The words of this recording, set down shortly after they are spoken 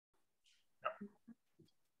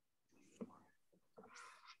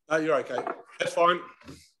You're okay. That's fine.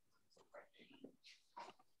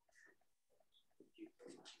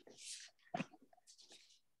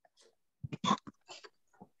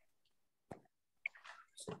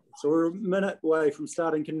 So we're a minute away from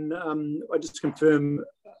starting. Can I just confirm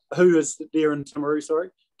who is there in Timaru? Sorry,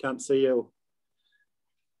 can't see you.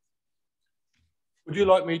 Would you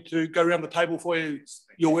like me to go around the table for you,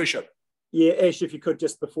 Your Worship? Yeah, Ash, if you could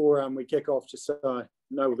just before we kick off, just so I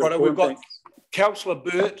know we've got Councillor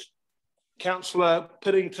Burt, Councillor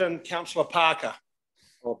Piddington, Councillor Parker.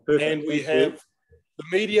 Oh, perfect. And we have the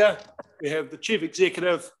media, we have the Chief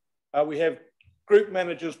Executive, we have Group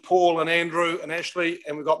Managers Paul and Andrew and Ashley,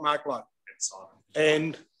 and we've got Mark Lowe.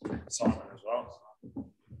 And Simon as well.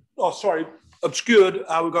 Oh, sorry, obscured,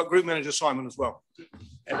 we've got Group Manager Simon as well.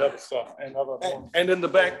 And other stuff. And in the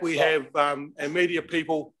back we have our media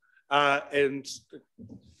people and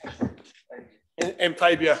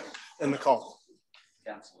Fabia and Nicole.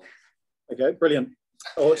 Okay, brilliant.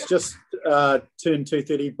 Oh, it's just turned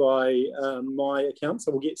 2:30 by my account,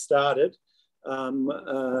 so we'll get started.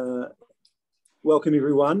 Welcome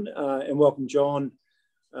everyone, and welcome John.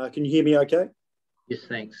 Can you hear me okay? Yes,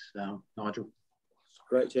 thanks, Nigel.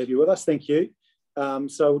 Great to have you with us, thank you.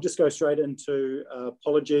 So we'll just go straight into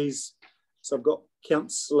apologies. So I've got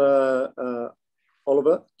Councillor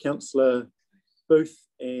Oliver, Councillor Booth,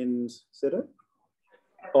 and is that it?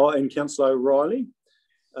 Oh, and Councillor O'Reilly.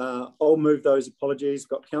 I'll move those apologies.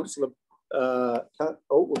 Got Councillor, a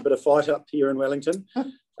bit of fight up here in Wellington.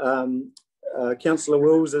 Councillor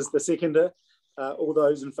Wills is the seconder. All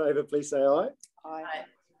those in favour, please say aye. Aye.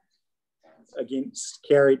 Against,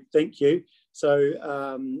 carried, thank you. So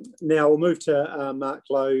now we'll move to Mark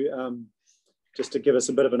Lowe, just to give us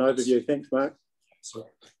a bit of an overview. Thanks, Mark.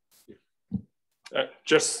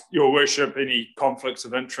 Just, Your Worship, any conflicts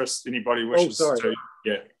of interest anybody wishes to?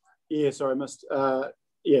 Yeah. Yeah, sorry, I missed.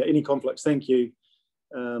 Yeah, any conflicts? Thank you.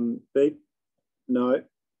 Beep? No.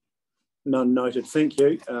 None noted. Thank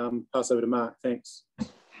you. Pass over to Mark. Thanks.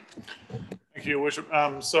 Thank you, Your Worship.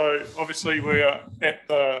 So obviously we are at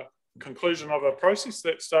the conclusion of a process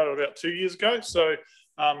that started about 2 years ago. So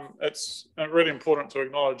it's really important to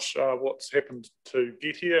acknowledge what's happened to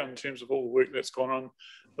get here in terms of all the work that's gone on,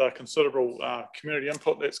 the considerable community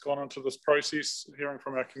input that's gone into this process, hearing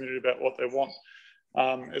from our community about what they want,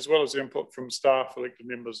 as well as the input from staff, elected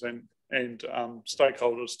members and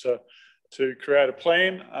stakeholders to create a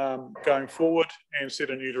plan going forward and set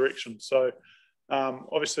a new direction. So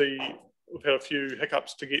obviously we've had a few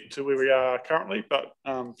hiccups to get to where we are currently, but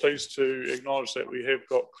pleased to acknowledge that we have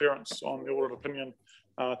got clearance on the audit opinion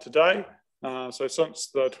today. So since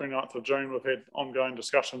the 29th of June, we've had ongoing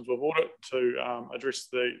discussions with audit to address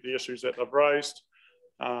the issues that they've raised.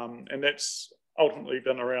 And that's ultimately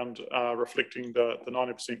been around reflecting the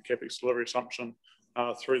 90% CapEx delivery assumption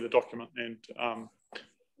through the document, and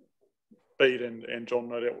Bede and John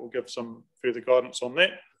no doubt will give some further guidance on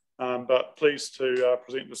that. But pleased to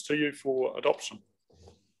present this to you for adoption.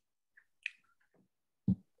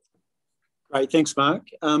 Great, thanks, Mark.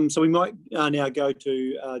 So we might now go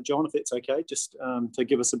to John, if that's okay, just to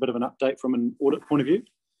give us a bit of an update from an audit point of view.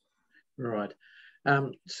 Right.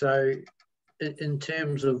 So in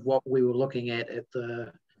terms of what we were looking at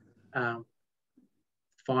the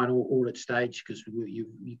final audit stage, because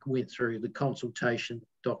you went through the consultation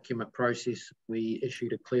document process, we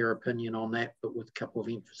issued a clear opinion on that, but with a couple of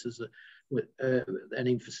emphasis, with an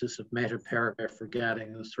emphasis of matter paragraph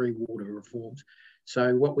regarding the 3 water reforms.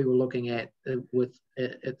 So what we were looking at at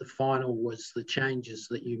the final was the changes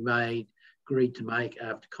that you agreed to make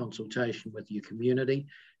after consultation with your community.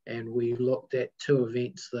 And we looked at 2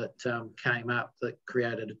 events that came up that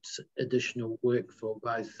created additional work for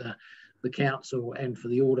both the council and for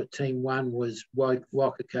the audit team. One was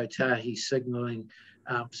Waka Kotahi signalling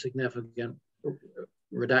significant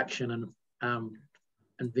reduction in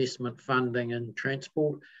investment funding and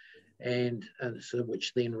transport, and so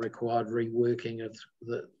which then required reworking of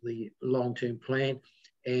the long-term plan,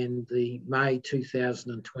 and the May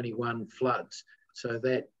 2021 floods. So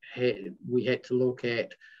that we had to look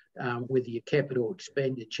at whether your capital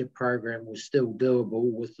expenditure program was still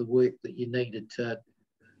doable with the work that you needed to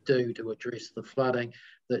do to address the flooding,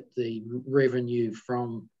 that the revenue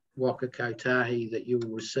from Waka Kotahi that you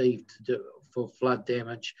received for flood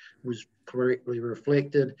damage was correctly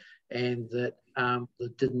reflected, and that there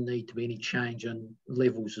didn't need to be any change in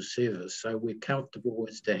levels of service. So we're comfortable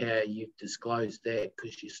as to how you've disclosed that,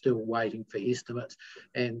 because you're still waiting for estimates,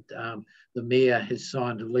 and the Mayor has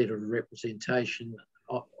signed a letter of representation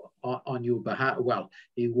on your behalf. Well,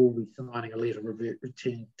 he will be signing a letter of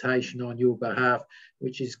representation on your behalf,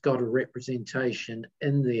 which has got a representation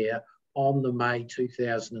in there on the May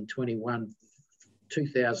 2021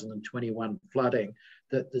 flooding,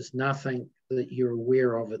 that there's nothing that you're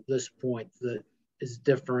aware of at this point that is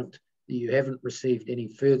different. You haven't received any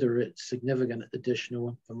further significant additional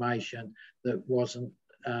information that wasn't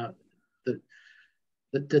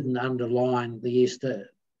that didn't underline the estimate,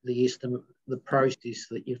 the process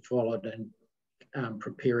that you followed in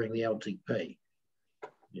preparing the LTP.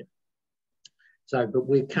 Yeah. So, but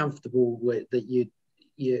we're comfortable with that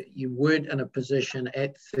you weren't in a position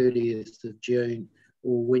at 30th of June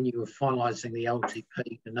or when you were finalising the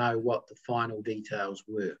LTP to know what the final details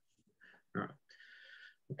were. All right.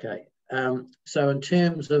 Okay. So in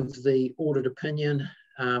terms of the audit opinion,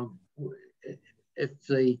 if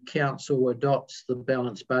the council adopts the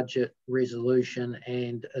balanced budget resolution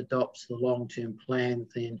and adopts the long-term plan,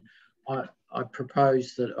 then I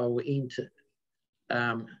propose that I will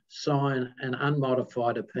sign an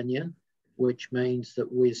unmodified opinion, which means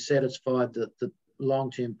that we're satisfied that the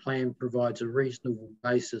long-term plan provides a reasonable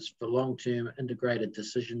basis for long-term integrated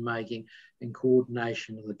decision-making in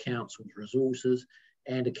coordination of the council's resources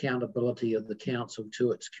and accountability of the council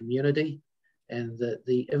to its community, and that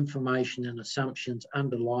the information and assumptions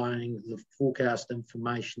underlying the forecast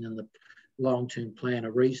information in the long-term plan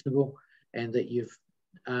are reasonable, and that you've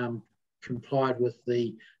complied with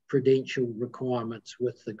the prudential requirements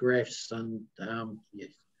with the graphs and yes.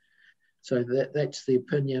 So that's the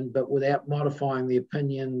opinion, but without modifying the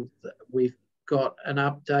opinion, we've got an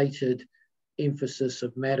updated emphasis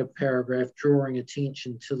of matter paragraph drawing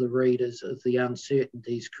attention to the readers of the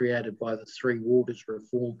uncertainties created by the Three Waters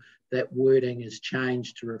reform. That wording is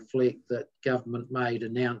changed to reflect that government made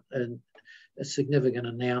a significant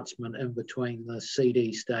announcement in between the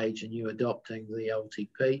CD stage and you adopting the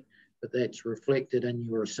LTP, but that's reflected in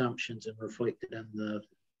your assumptions and reflected in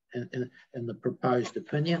the proposed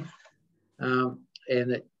opinion. And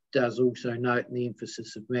it does also note in the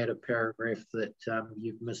emphasis of matter paragraph that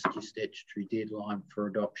you've missed your statutory deadline for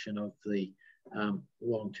adoption of the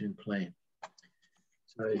long-term plan.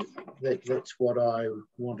 So that's what I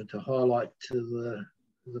wanted to highlight to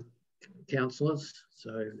the councillors.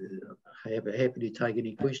 So happy to take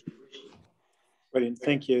any questions. Brilliant,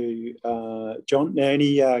 thank you, John. Now,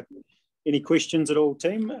 any questions at all,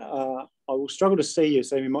 team? I will struggle to see you,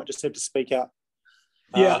 so we might just have to speak up.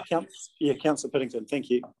 Yeah. Councillor Piddington, thank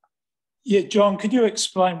you. Yeah, John, could you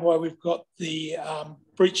explain why we've got the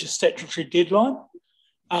breach of statutory deadline?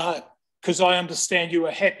 Because I understand you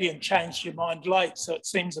were happy and changed your mind late, so it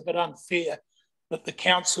seems a bit unfair that the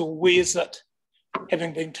council wears it,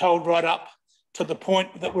 having been told right up to the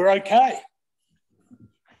point that we're okay.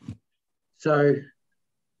 So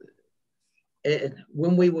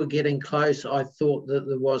when we were getting close, I thought that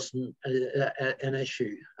there wasn't an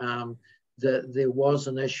issue. That there was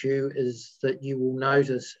an issue is that you will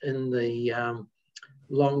notice in the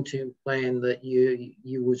long-term plan that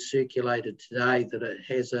you was circulated today that it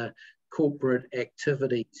has a corporate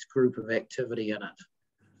activities group of activity in it,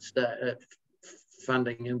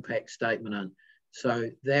 funding impact statement in. So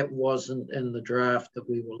that wasn't in the draft that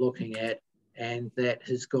we were looking at, and that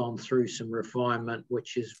has gone through some refinement,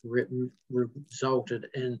 which has resulted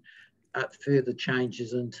in further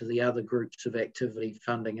changes into the other groups of activity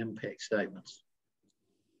funding impact statements.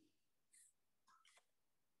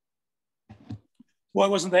 Why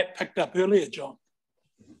wasn't that picked up earlier, John?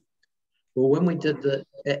 Well, when we did the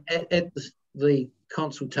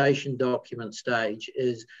consultation document stage,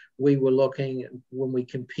 is we were looking, when we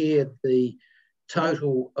compared the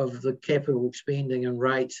total of the capital spending and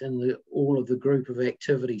rates in all of the group of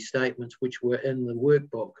activity statements which were in the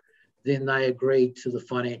workbook, then they agreed to the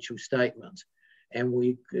financial statements, and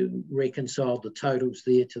we reconciled the totals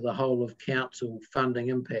there to the whole of council funding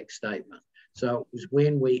impact statement. So it was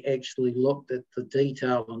when we actually looked at the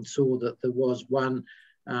detail and saw that there was one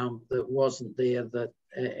that wasn't there, that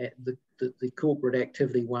the corporate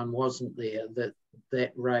activity one wasn't there,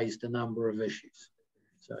 that raised a number of issues.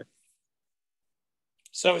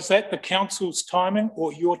 So is that the council's timing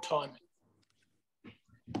or your timing?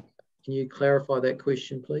 Can you clarify that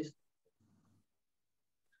question, please?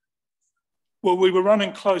 Well, we were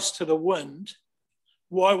running close to the wind.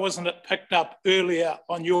 Why wasn't it picked up earlier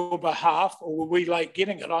on your behalf, or were we late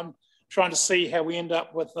getting it? I'm trying to see how we end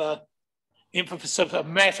up with the emphasis of a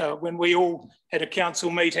matter when we all had a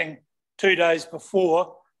council meeting 2 days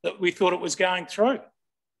before that we thought it was going through.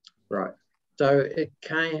 Right. So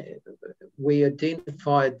we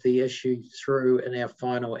identified the issue through in our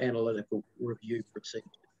final analytical review procedure.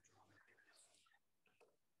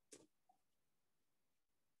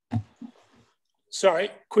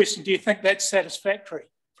 Sorry, question, do you think that's satisfactory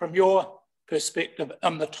from your perspective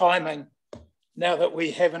on the timing now that we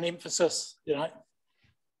have an emphasis, you know.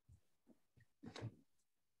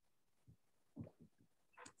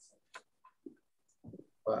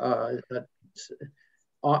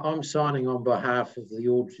 I'm signing on behalf of the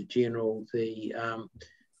Auditor General. The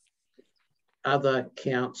other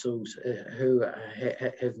councils who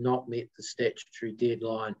have not met the statutory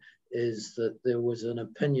deadline is that there was an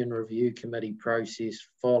opinion review committee process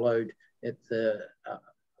followed at the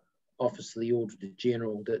Office of the Auditor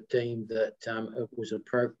General that deemed that it was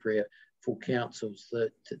appropriate for councils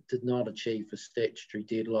that did not achieve a statutory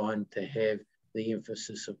deadline to have the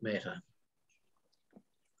emphasis of matter.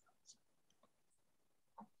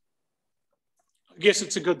 I guess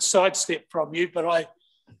it's a good sidestep from you, but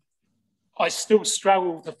I still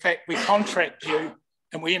struggle with the fact we contract you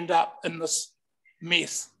and we end up in this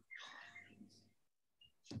mess.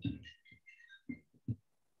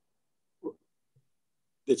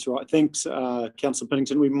 That's right. Thanks, Councillor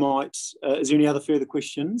Piddington. We might, is there any other further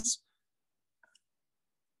questions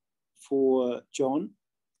for John?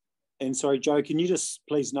 And sorry, Joe, can you just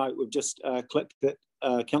please note, we've just clicked that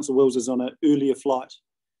Councillor Wills is on an earlier flight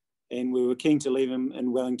and we were keen to leave him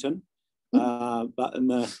in Wellington, but in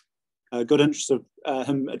the good interest of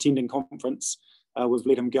him attending conference, we've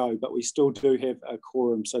let him go, but we still do have a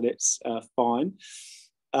quorum, so that's fine.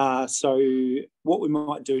 So what we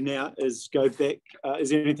might do now is go back. Is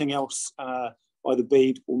there anything else either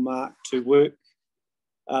Bede or Mark to work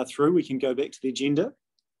through? We can go back to the agenda.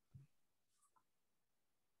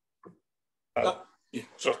 Yeah,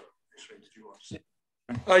 sorry.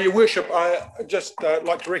 Your Worship, I just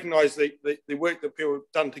like to recognise the work that people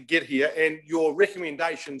have done to get here, and your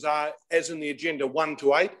recommendations are, as in the agenda, 1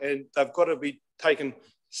 to 8, and they've got to be taken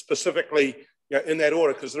specifically, you know, in that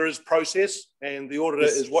order, because there is process, and the auditor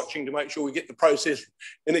is watching to make sure we get the process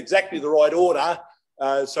in exactly the right order,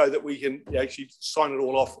 so that we can actually sign it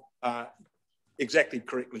all off exactly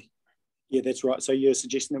correctly. Yeah, that's right. So you're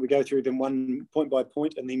suggesting that we go through them one point by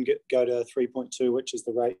point and then go to 3.2, which is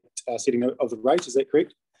the rate setting of the rate. Is that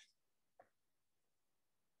correct?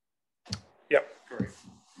 Yep, correct.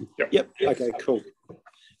 Yep. Okay, cool.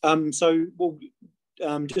 So we'll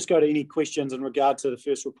just go to any questions in regard to the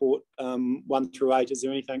first report, 1 through 8. Is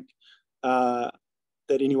there anything that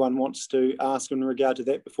anyone wants to ask in regard to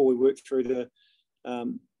that before we work through the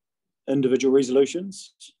individual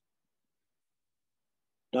resolutions?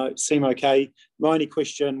 No, it seemed okay. My only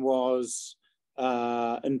question was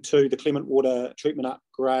into the Clement Water treatment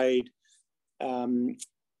upgrade.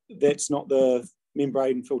 That's not the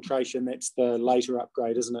membrane filtration, that's the later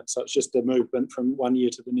upgrade, isn't it? So it's just a movement from one year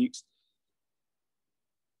to the next.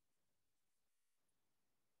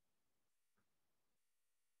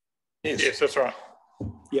 Yes, that's right.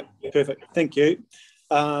 Yep, perfect. Thank you.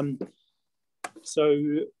 So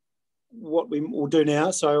what we will do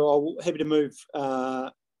now, so I'll happy to move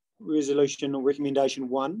resolution or recommendation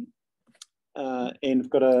 1, and I've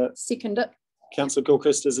got a second it. Councillor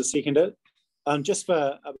Gilchrist as a seconder. Just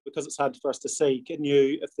for because it's hard for us to see, can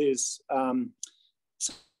you, if there's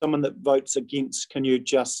someone that votes against, can you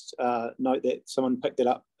just note that someone picked it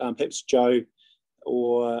up, perhaps Joe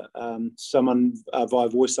or someone via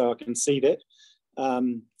voice, so I can see that.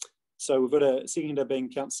 So we've got a seconder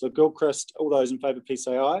being Councillor Gilchrist. All those in favour, please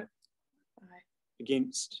say aye. Aye.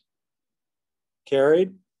 Against?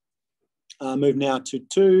 Carried. Move now to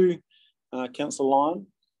 2. Councillor Lyon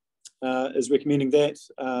is recommending that.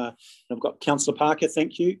 I've got Councillor Parker,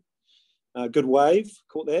 thank you. Good wave,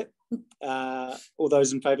 caught that. All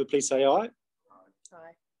those in favour, please say aye.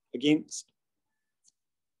 Aye. Against?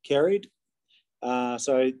 Carried.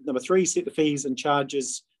 So number 3, set the fees and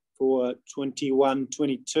charges for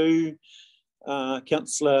 21-22.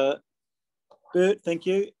 Councillor Burt, thank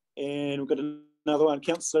you. And we've got another one,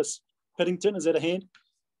 Councillor Piddington, is that a hand?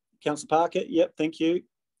 Councillor Parker, yep, thank you.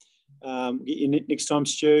 Get you next time,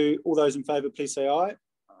 Stu. All those in favour, please say aye.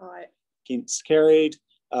 Aye. Against? Carried.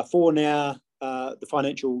 4 now, the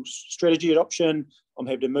financial strategy adoption. I'm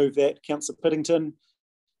happy to move that. Councillor Piddington,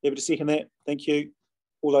 happy to second that. Thank you.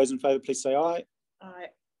 All those in favour, please say aye. Aye.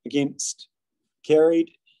 Against?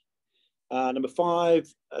 Carried. Number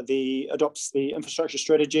 5, adopts the infrastructure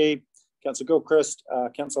strategy. Councillor Gilchrist,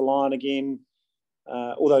 Councillor Lyon again.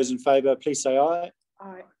 All those in favour, please say aye.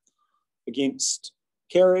 Aye. Against?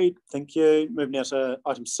 Carried. Thank you. Move now to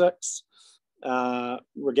item 6,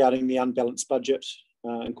 regarding the unbalanced budget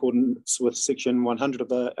in accordance with section 100 of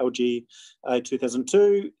the LGA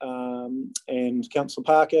 2002. And Councillor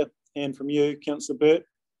Parker, and from you, Councillor Burt.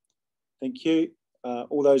 Thank you.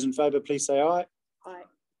 All those in favour, please say aye. Aye.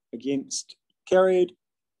 Against? Carried.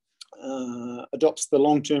 Adopts the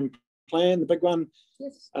long-term plan, the big one.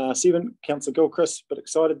 Yes. 7, Councillor Gilchrist, a bit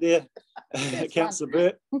excited there. Councillor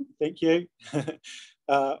Burt, thank you.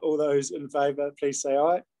 All those in favour, please say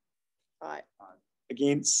aye. Aye.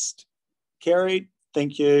 Against? Carried.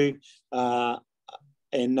 Thank you.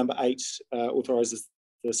 And number 8 authorises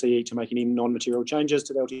the CE to make any non-material changes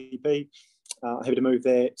to the LTP. Happy to move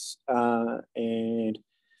that. And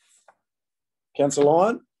Councillor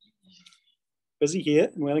Lyon, busy here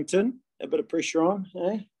in Wellington, a bit of pressure on.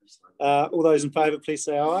 Eh? All those in favour, please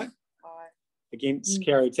say aye. Aye. Against?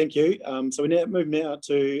 Carried. Thank you. So we now move now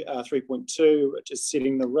to 3.2, which is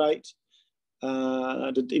setting the rate.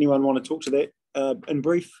 Did anyone want to talk to that in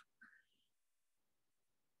brief?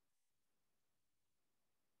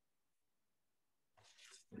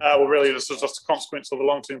 Well, really, this is just a consequence of the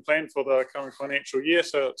long-term plan for the coming financial year.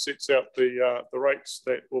 So it sets out the rates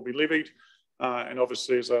that will be levied, and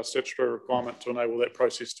obviously is a statutory requirement to enable that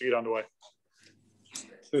process to get underway.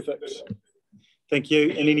 Perfect. Thank you.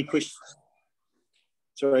 And any questions?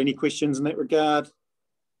 Sorry, any questions in that regard?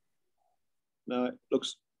 No, it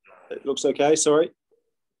looks okay. Sorry.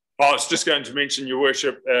 I was just going to mention, Your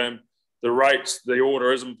Worship, the rates, the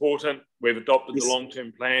order is important. We've adopted the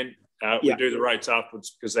long-term plan. We do the rates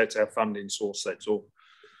afterwards because that's our funding source, that's all.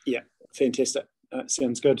 Yeah, fantastic.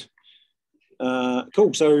 Sounds good.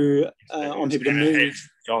 Cool. So I'm happy to move.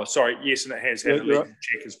 Yes, and it has had a legal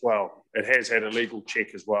check as well. It has had a legal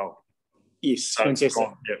check as well. Yes, so fantastic.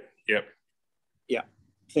 Yep.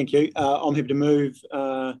 Thank you. I'm happy to move.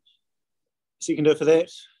 Seconder for that.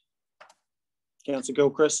 Councillor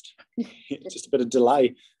Gilchrist. Just a bit of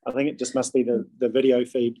delay. I think it just must be the video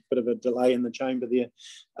feed, bit of a delay in the chamber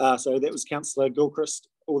there. So that was Councillor Gilchrist.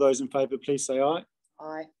 All those in favour, please say aye.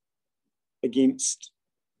 Aye. Against?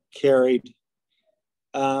 Carried.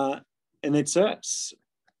 And that's it.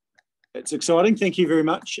 It's exciting. Thank you very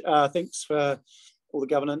much. Thanks for all the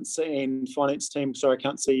governance and finance team. Sorry, I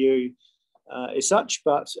can't see you as such,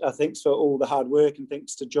 but thanks for all the hard work, and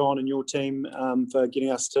thanks to John and your team for getting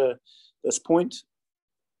us to this point.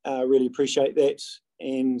 Really appreciate that.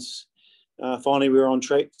 And finally, we're on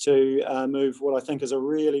track to move what I think is a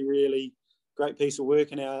really, really great piece of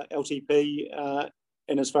work in our LTP,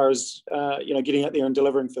 and as far as getting out there and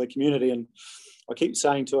delivering for the community. And I keep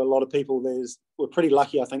saying to a lot of people, we're pretty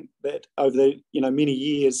lucky, I think, that over the many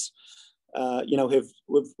years,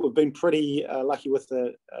 we've been pretty lucky with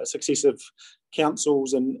the successive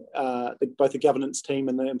councils and both the governance team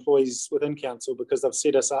and the employees within council, because they've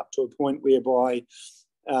set us up to a point whereby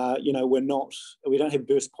we don't have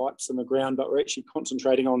burst pipes in the ground, but we're actually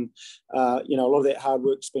concentrating on, a lot of that hard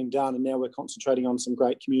work's been done, and now we're concentrating on some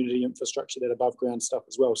great community infrastructure, that above ground stuff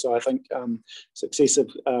as well. So I think successive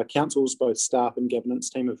councils, both staff and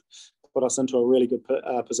governance team, have put us into a really good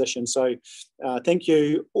position. So thank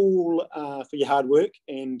you all for your hard work,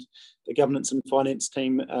 and the governance and finance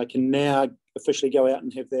team can now officially go out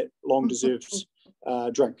and have that long-deserved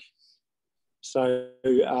drink. So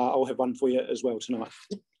I'll have one for you as well tonight.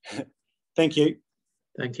 Thank you.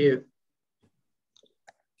 Thank you.